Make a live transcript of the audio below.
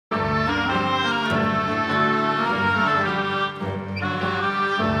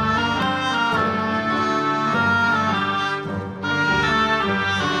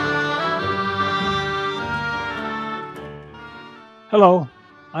Hello,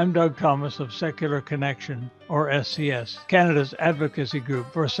 I'm Doug Thomas of Secular Connection, or SCS, Canada's advocacy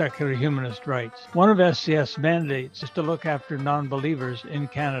group for secular humanist rights. One of SCS' mandates is to look after non-believers in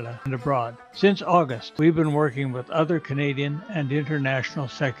Canada and abroad. Since August, we've been working with other Canadian and international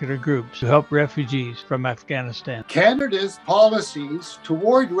secular groups to help refugees from Afghanistan. Canada's policies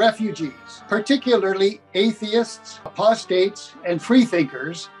toward refugees, particularly atheists, apostates, and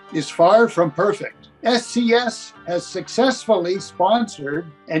freethinkers, is far from perfect. SCS has successfully sponsored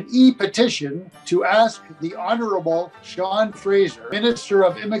an e-petition to ask the Honourable Sean Fraser, Minister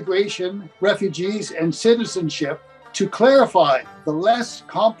of Immigration, Refugees and Citizenship, to clarify the less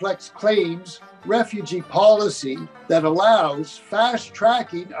complex claims refugee policy that allows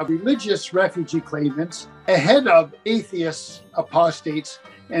fast-tracking of religious refugee claimants ahead of atheists, apostates,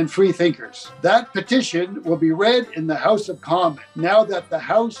 and freethinkers. That petition will be read in the House of Commons now that the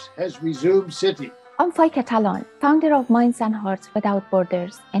House has resumed sitting. I'm Fai Catalan, founder of Minds and Hearts Without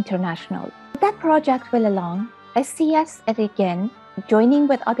Borders International. That project will along SCS is again joining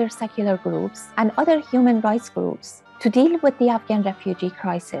with other secular groups and other human rights groups to deal with the Afghan refugee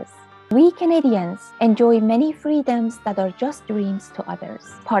crisis. We Canadians enjoy many freedoms that are just dreams to others.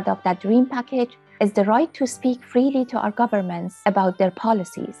 Part of that dream package is the right to speak freely to our governments about their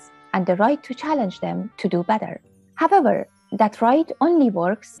policies and the right to challenge them to do better. However, that right only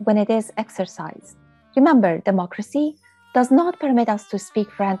works when it is exercised. Remember, democracy does not permit us to speak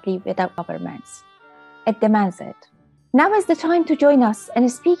frankly with our governments. It demands it. Now is the time to join us in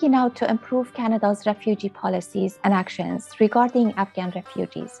speaking out to improve Canada's refugee policies and actions regarding Afghan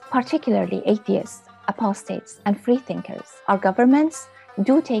refugees, particularly atheists, apostates, and freethinkers. Our governments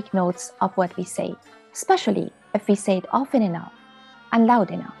do take notes of what we say, especially if we say it often enough and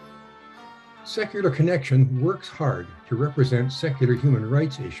loud enough. Secular Connection works hard to represent secular human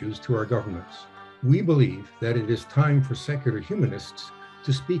rights issues to our governments. We believe that it is time for secular humanists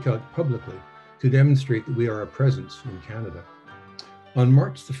to speak out publicly to demonstrate that we are a presence in Canada. On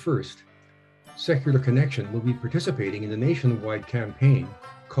March the 1st, Secular Connection will be participating in a nationwide campaign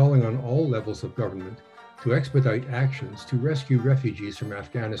calling on all levels of government to expedite actions to rescue refugees from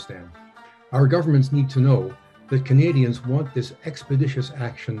Afghanistan. Our governments need to know that Canadians want this expeditious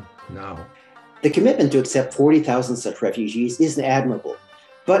action now. The commitment to accept 40,000 such refugees is admirable,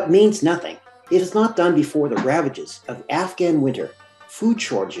 but means nothing. It is not done before the ravages of Afghan winter, food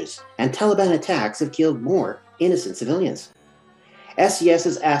shortages, and Taliban attacks have killed more innocent civilians. SCS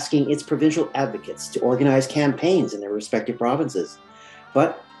is asking its provincial advocates to organize campaigns in their respective provinces,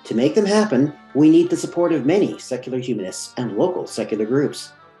 but to make them happen, we need the support of many secular humanists and local secular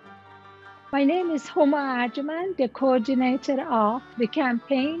groups. My name is Homa Ajman, the coordinator of the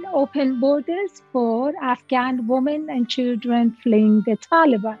campaign Open Borders for Afghan Women and Children Fleeing the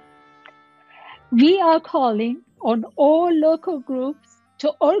Taliban. We are calling on all local groups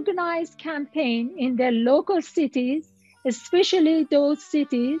to organize campaigns in their local cities, especially those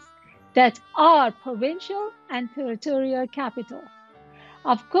cities that are provincial and territorial capital.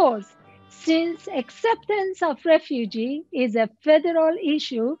 Of course, since acceptance of refugee is a federal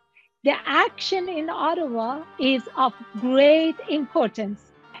issue, the action in Ottawa is of great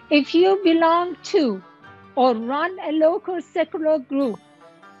importance. If you belong to or run a local secular group,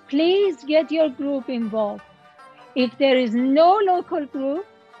 please get your group involved. If there is no local group,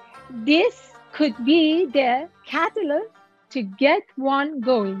 this could be the catalyst to get one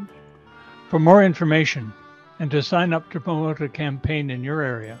going. For more information and to sign up to promote a campaign in your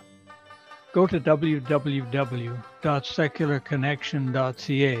area, go to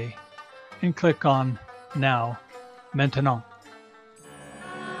www.secularconnection.ca and click on Now, Maintenant.